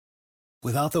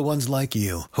Without the ones like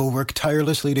you, who work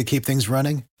tirelessly to keep things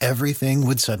running, everything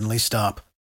would suddenly stop.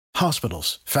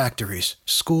 Hospitals, factories,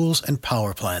 schools, and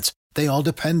power plants, they all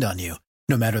depend on you.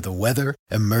 No matter the weather,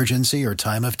 emergency, or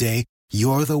time of day,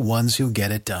 you're the ones who get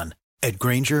it done. At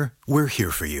Grainger, we're here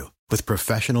for you with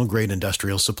professional-grade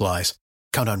industrial supplies.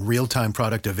 Count on real-time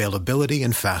product availability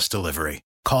and fast delivery.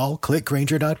 Call,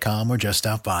 clickgrainger.com, or just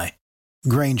stop by.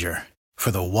 Grainger, for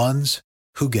the ones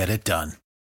who get it done.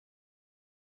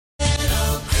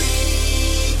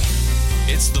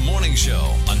 It's the morning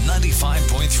show on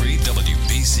 95.3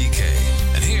 WBCK.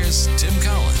 And here's Tim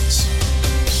Collins.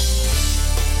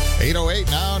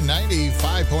 8:08 now,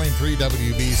 95.3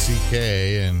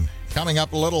 WBCK. And coming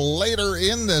up a little later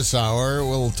in this hour,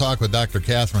 we'll talk with Dr.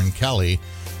 Catherine Kelly,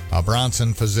 a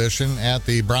Bronson physician at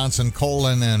the Bronson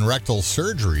Colon and Rectal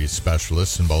Surgery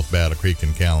Specialists in both Battle Creek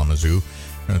and Kalamazoo.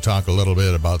 We're going to talk a little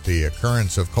bit about the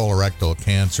occurrence of colorectal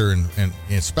cancer, and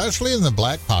especially in the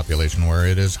black population where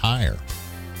it is higher.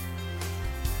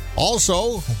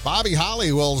 Also, Bobby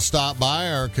Holly will stop by.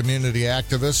 Our community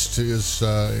activist is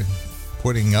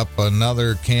putting up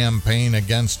another campaign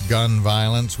against gun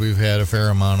violence. We've had a fair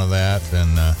amount of that,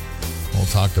 and we'll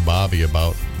talk to Bobby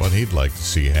about what he'd like to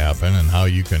see happen and how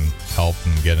you can help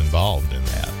and get involved in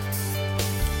that.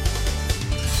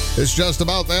 It's just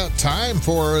about that time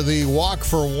for the Walk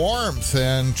for Warmth,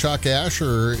 and Chuck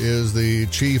Asher is the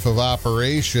Chief of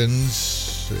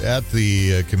Operations at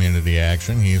the Community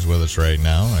Action. He's with us right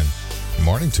now, and good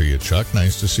morning to you, Chuck.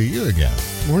 Nice to see you again.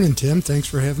 Morning, Tim. Thanks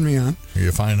for having me on. Are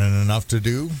you finding enough to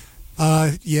do?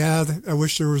 Yeah, I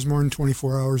wish there was more than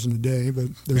 24 hours in a day, but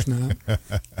there's not.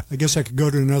 I guess I could go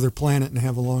to another planet and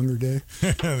have a longer day.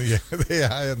 Yeah,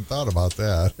 I hadn't thought about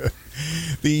that.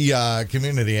 The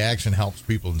Community Action helps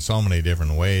people in so many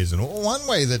different ways, and one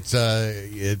way that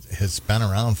it has been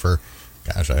around for,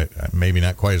 maybe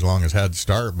not quite as long as Head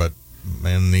Start, but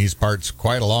in these parts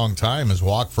quite a long time, is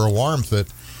Walk for Warmth, that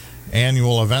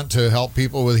annual event to help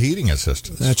people with heating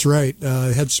assistance. That's right.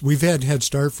 We've had Head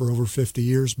Start for over 50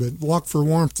 years, but Walk for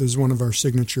Warmth is one of our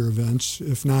signature events,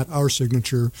 if not our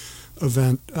signature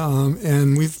event,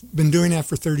 and we've been doing that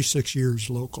for 36 years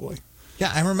locally.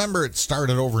 Yeah, I remember it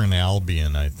started over in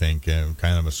Albion, I think,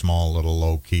 kind of a small little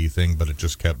low-key thing, but it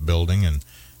just kept building, and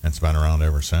it's been around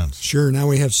ever since. Sure. Now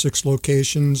we have 6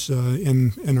 locations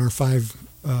in our 5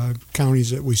 counties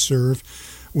that we serve.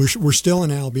 We're still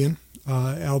in Albion.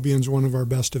 Albion's one of our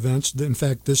best events. In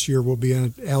fact, this year we'll be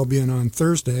at Albion on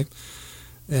Thursday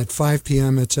at 5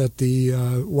 p.m. It's at the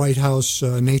White House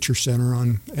Nature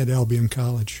Center at Albion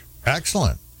College.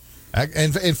 Excellent.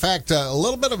 In fact, a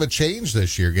little bit of a change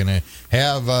this year. Going to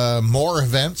have more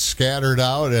events scattered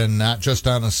out, and not just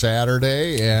on a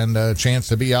Saturday, and a chance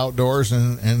to be outdoors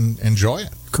and enjoy it.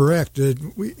 Correct.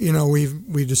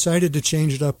 We decided to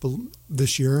change it up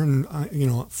this year, and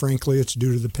frankly, it's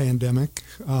due to the pandemic.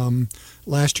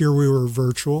 Last year we were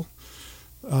virtual.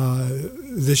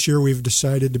 This year we've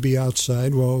decided to be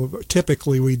outside. Well,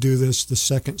 typically we do this the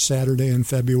second Saturday in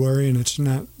February, and it's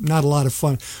not a lot of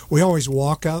fun. We always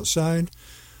walk outside,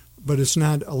 but it's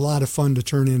not a lot of fun to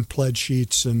turn in pledge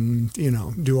sheets and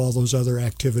do all those other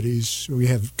activities. We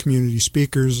have community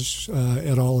speakers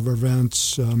at all of our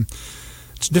events.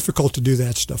 It's difficult to do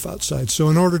that stuff outside. So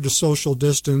in order to social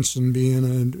distance and be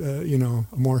in a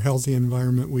more healthy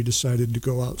environment, we decided to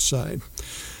go outside.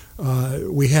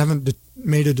 We haven't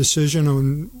made a decision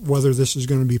on whether this is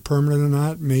going to be permanent or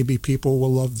not. Maybe people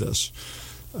will love this.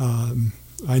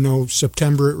 I know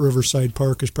September at Riverside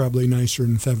Park is probably nicer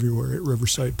than February at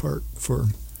Riverside Park for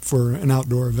an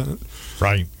outdoor event.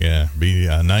 Right, yeah. Be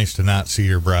nice to not see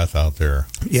your breath out there.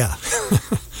 Yeah.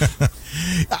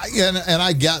 And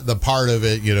I get the part of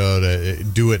it, to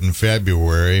do it in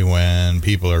February when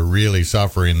people are really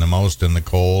suffering the most in the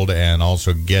cold, and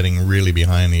also getting really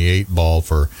behind the 8 ball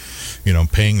for,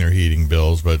 paying their heating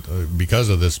bills. But because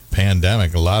of this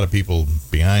pandemic, a lot of people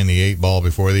behind the 8 ball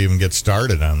before they even get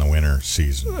started on the winter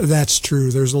season. That's true.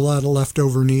 There's a lot of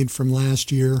leftover need from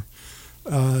last year.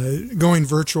 Going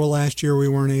virtual last year, we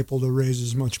weren't able to raise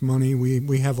as much money.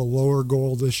 We have a lower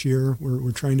goal this year.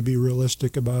 We're trying to be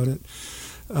realistic about it.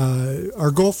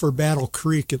 Our goal for Battle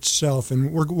Creek itself,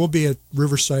 and we'll be at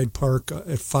Riverside Park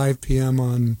at 5 p.m.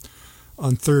 on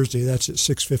Thursday. That's at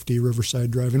 650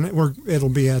 Riverside Drive, and it'll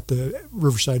be at the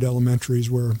Riverside Elementaries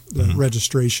where the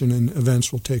registration and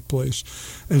events will take place.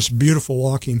 And it's a beautiful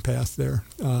walking path there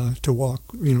to walk,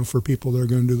 for people that are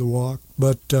going to do the walk.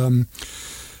 But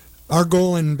our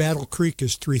goal in Battle Creek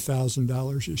is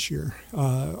 $3,000 this year.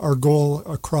 Our goal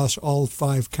across all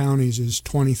 5 counties is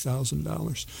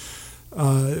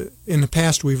 $20,000. In the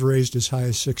past, we've raised as high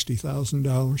as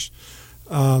 $60,000.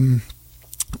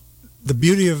 the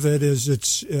beauty of it is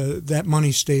it's that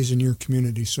money stays in your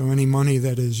community. So any money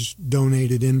that is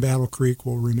donated in Battle Creek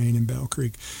will remain in Battle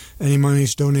Creek. Any money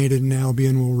that's donated in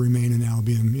Albion will remain in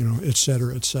Albion, et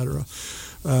cetera, et cetera.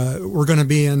 We're going to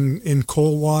be in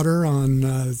Coldwater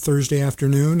on Thursday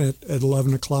afternoon at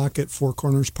 11 o'clock at Four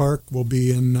Corners Park. We'll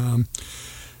be in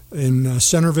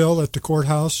Centerville at the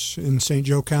courthouse in St.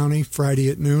 Joe County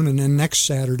Friday at noon. And then next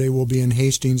Saturday we'll be in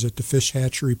Hastings at the Fish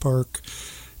Hatchery Park.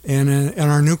 And in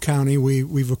our new county,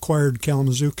 we've acquired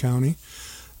Kalamazoo County,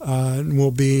 and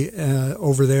we'll be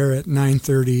over there at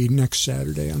 9:30 next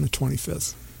Saturday on the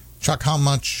 25th. Chuck, how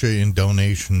much in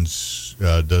donations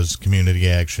does Community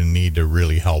Action need to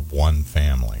really help one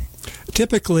family?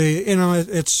 Typically,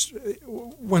 it's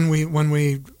when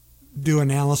we do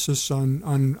analysis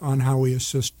on how we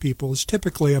assist people, it's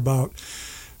typically about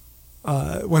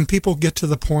when people get to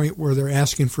the point where they're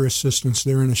asking for assistance,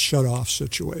 they're in a shut-off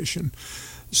situation.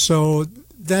 So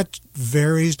that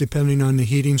varies depending on the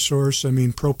heating source. I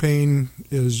mean, propane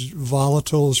is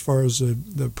volatile as far as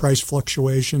the price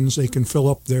fluctuations. They can fill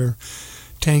up their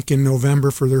tank in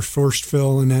November for their first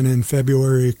fill, and then in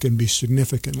February it can be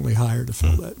significantly higher to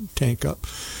fill that tank up.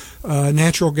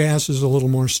 Natural gas is a little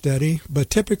more steady, but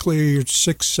typically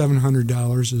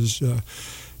 $600-700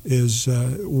 is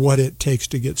what it takes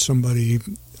to get somebody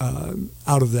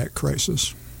out of that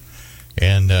crisis.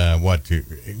 And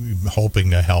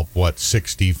hoping to help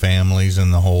 60 families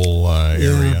in the whole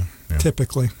area? Yeah.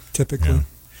 Typically. Yeah.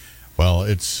 Well,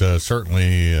 it's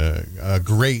certainly a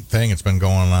great thing. It's been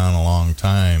going on a long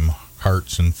time.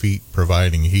 Hearts and feet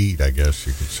providing heat, I guess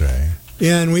you could say.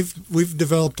 Yeah, and we've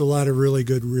developed a lot of really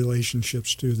good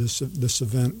relationships to this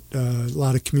event. A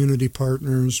lot of community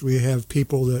partners. We have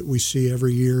people that we see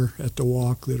every year at the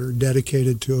walk that are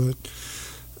dedicated to it.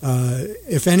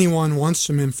 If anyone wants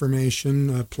some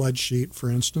information, a pledge sheet, for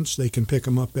instance, they can pick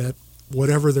them up at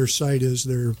whatever their site is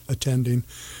they're attending.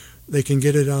 They can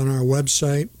get it on our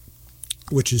website,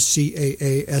 which is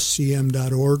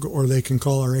caascm.org, or they can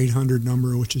call our 800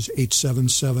 number, which is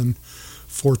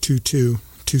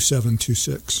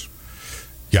 877-422-2726.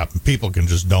 Yeah, people can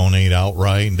just donate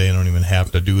outright. They don't even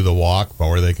have to do the walk,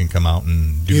 or they can come out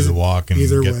and do the walk and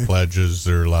get pledges.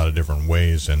 There are a lot of different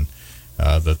ways, and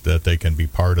that they can be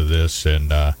part of this.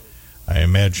 And I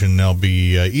imagine there'll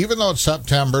be, even though it's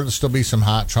September, there'll still be some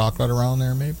hot chocolate around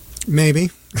there, maybe? Maybe.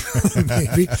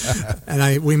 Maybe.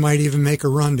 And we might even make a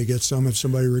run to get some if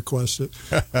somebody requests it.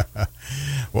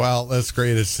 Well, that's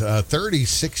great. It's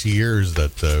 36 years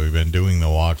that we've been doing the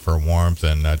Walk for Warmth.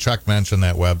 And Chuck mentioned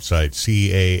that website,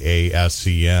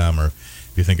 CAASCM, or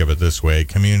if you think of it this way,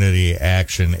 Community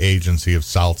Action Agency of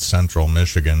South Central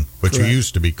Michigan, which it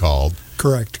used to be called.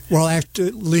 Correct. Well,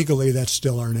 legally, that's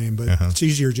still our name, but it's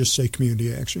easier to just say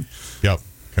Community Action. Yep.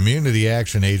 Community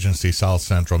Action Agency, South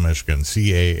Central Michigan,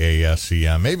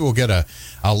 CAASCM. Maybe we'll get a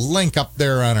link up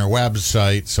there on our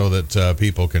website so that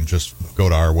people can just go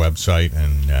to our website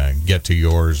and get to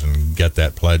yours and get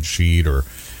that pledge sheet or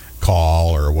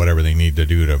call or whatever they need to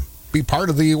do to be part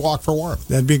of the Walk for Warmth.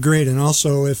 That'd be great. And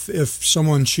also, if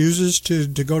someone chooses to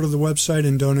go to the website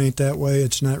and donate that way,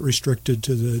 it's not restricted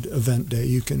to the event day.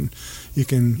 You can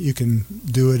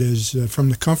do it as from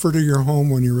the comfort of your home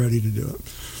when you're ready to do it.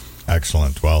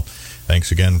 Excellent. Well,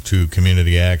 thanks again to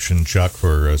Community Action, Chuck,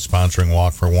 for sponsoring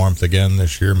Walk for Warmth again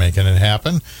this year, making it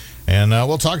happen. And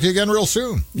we'll talk to you again real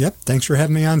soon. Yep. Thanks for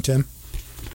having me on, Tim.